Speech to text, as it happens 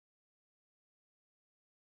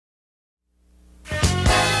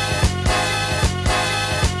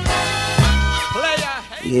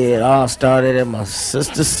Yeah, it all started at my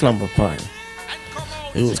sister's slumber party.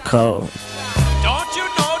 It was cold. Don't you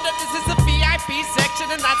know that this is a VIP section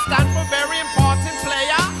and that stands for very important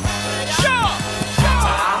player? Sure!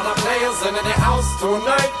 To all the players in the house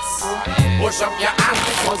tonight, push up your hands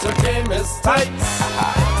because the game is tight.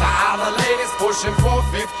 To all the ladies pushing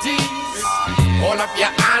 450s, hold up your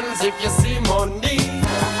hands if you see money.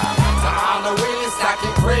 To all the wheelies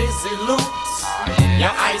stacking crazy loot, your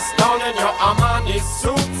ice down in your Armani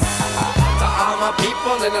suits. To all my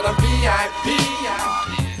people in the VIP.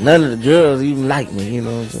 None of the girls even like me, you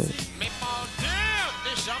know what I'm saying?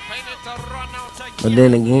 But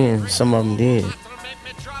then again, some of them did.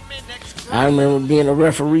 I remember being a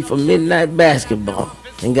referee for midnight basketball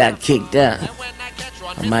and got kicked out.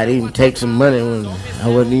 I might even take some money when I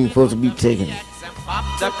wasn't even supposed to be taking it.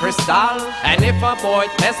 Pop the crystal, and if a boy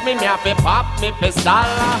test me, me have to pop me pistol.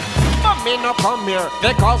 But me no come here,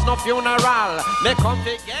 they cause no funeral. Me come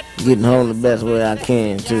to get Getting home the best way I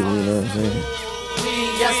can too, you know what I'm saying?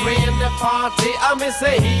 yes, we in the party. I me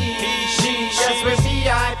say he, she, yes, we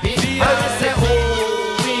VIP. I me say oh,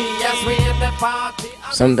 we, yes, we in the party.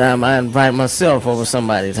 Sometimes I invite myself over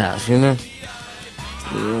somebody's house, you know?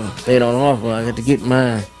 Yeah, they don't offer, I got to get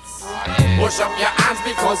mine. Push up your hands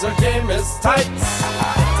because the game is tight.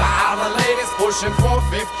 To all the ladies pushing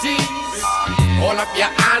 450s, hold up your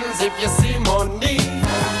hands if you see money.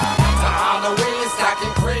 To all the wheelies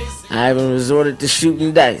stacking crazy. I even resorted to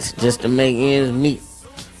shooting dice just to make ends meet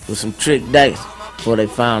with some trick dice before they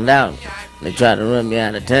found out. They tried to run me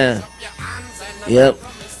out of town. Yep.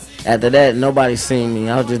 After that, nobody seen me.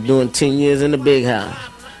 I was just doing 10 years in the big house.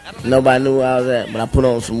 Nobody knew where I was at, but I put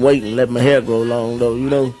on some weight and let my hair grow long, though, you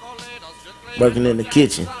know, working in the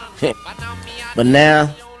kitchen. But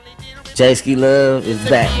now, Ski Luv is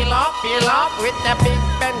back. Peel off with the big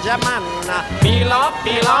Benjamin. Peel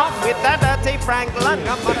off with the dirty Franklin.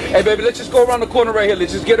 Hey, baby, let's just go around the corner right here.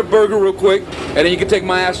 Let's just get a burger real quick, and then you can take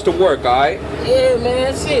my ass to work, all right? Yeah,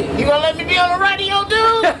 man, shit. You gonna let me be on the radio,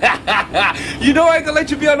 dude? You know I ain't gonna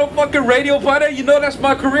let you be on no fucking radio, buddy. You know that's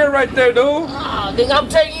my career right there, dude. Oh, nigga, I'm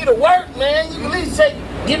taking you to work, man. You can at least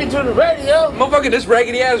give me to the radio. Motherfucker, this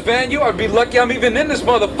raggedy-ass van, you ought to be lucky I'm even in this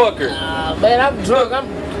motherfucker. Man, I'm drunk. I'm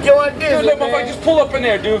enjoying this, look, motherfucker, just pull up in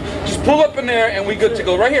there, dude. Just pull up in there, and we good to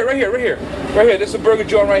go. Right here, right here, right here. Right here, this is a burger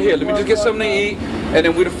joint right here. Let me just get something to eat, and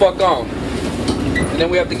then we the fuck on. And then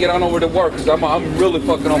we have to get on over to work, because I'm really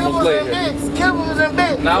fucking almost late here. Kibbles and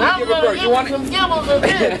bits. Now, I'm gonna give a burger. You want it? Some kibbles and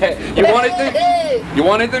bits. You want anything? You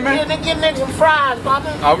want anything, man? Yeah, then get me some fries,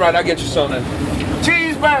 Papa. All right, I'll get you some then.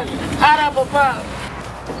 Cheeseburger, hot apple pie.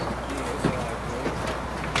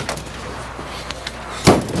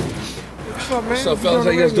 What's up, fellas?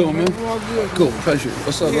 How you guys doing, man? Cool, pleasure.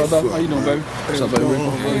 What's up, brother? How you doing, baby? What's up, baby? How you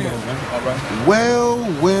doing, man? All right. Well.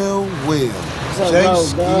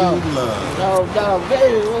 Ski Luv. Dog,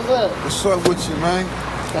 baby, what's up? What's up with you, man?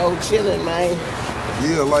 Oh, chillin', man.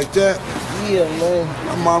 Yeah, like that? Yeah, man.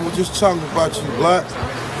 My mom was just talking about you, Black.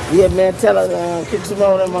 Yeah, man, tell her, cook some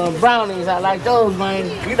more of them brownies. I like those, man.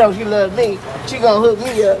 You know she loves me. She gonna hook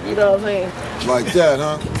me up, you know what I'm saying? Like that,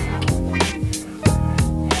 huh?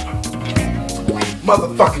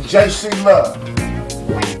 Motherfucking Ski Luv.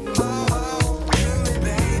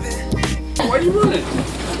 Why are you running?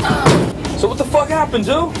 So what the fuck happened,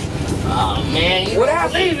 dude? Oh, man. What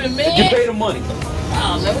happened? Leaving, man. Did you pay the money?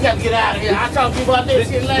 Oh, man, we gotta get out of here. I'll talk to you about this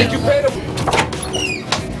shit later. Did you pay the...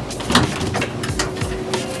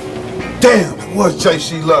 Damn, it was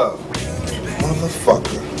Ski Luv.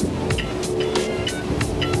 Motherfucker.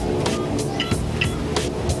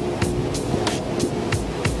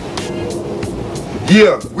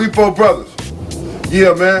 Yeah, Repo Brothers.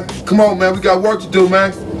 Yeah, man. Come on, man. We got work to do,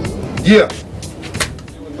 man. Yeah.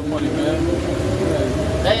 The money, man.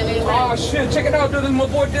 Oh, shit. Check it out, dude. This is my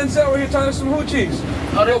boy Denzel right here telling us some hoochies.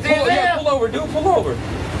 Oh, that's pull over, dude. Pull over.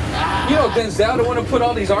 You know Denzel, the one to put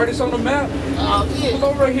all these artists on the map? Oh, yeah. Pull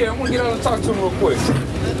over right here. I'm going to get out and talk to him real quick. Hold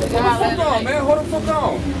the fuck on, man. Hold the fuck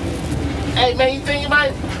on. Hey, man, you think you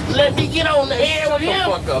might let me get on the air with him?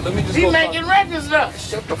 Shut the fuck up. Let me just He making records up.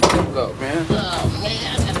 Shut the fuck up, man. Oh, man,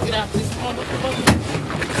 I gotta get out this motherfucker.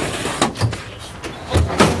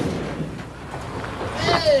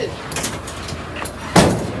 Hey.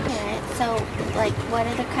 Alright, so, like, what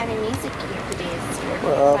are the kind of music you produce?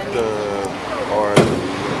 Well, the R&B,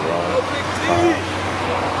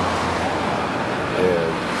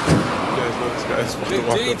 Big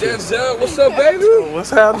D, Denzel, what's up, baby? What's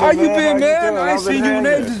happening, How you man? been, man? I ain't seen you in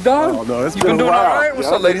ages, dog. Oh, no, it's you been been doing a while. all right? What's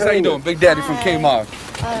up, ladies? How you doing? Big Daddy from K-Mod.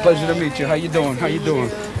 Pleasure to meet you. How you doing? How you doing?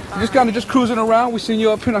 Just kind of just cruising around. We seen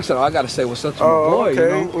you up here, and I said, "Oh, I gotta say what's up to my boy."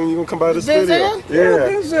 Okay. You know? When you gonna come by the studio? Denzel? Yeah.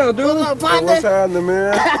 Denzel, dude. Hey, what's happening,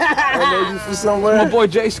 man? I know you from somewhere. My boy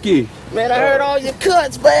J Ski. Man, I heard all your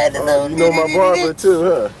cuts, man. You know my barber too,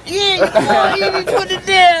 huh? Yeah, you be putting it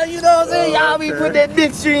down, you know what I'm saying? Y'all be putting that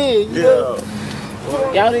mixture in, you know?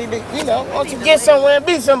 Y'all need to, you know, once you get somewhere and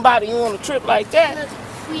be somebody, you want a trip like that. Look,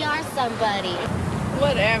 we are somebody.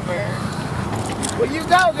 Whatever. Where you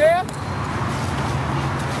go, girl?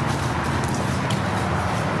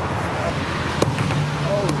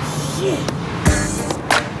 Oh, shit.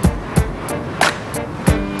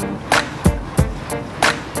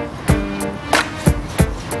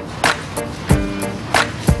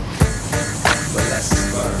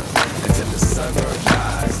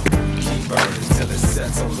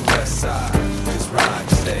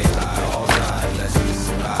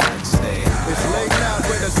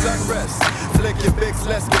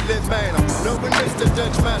 Let's get lit, man. I'm knowing Mr.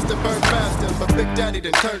 Dutch Master, Bird Master, but Big Daddy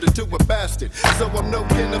done turned into a bastard. So I'm no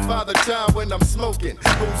kin of Father Time when I'm smoking.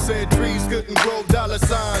 Who said trees couldn't grow dollar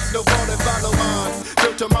signs? No ball and follow lines.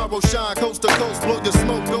 Till tomorrow shine, coast to coast, blow your smoke.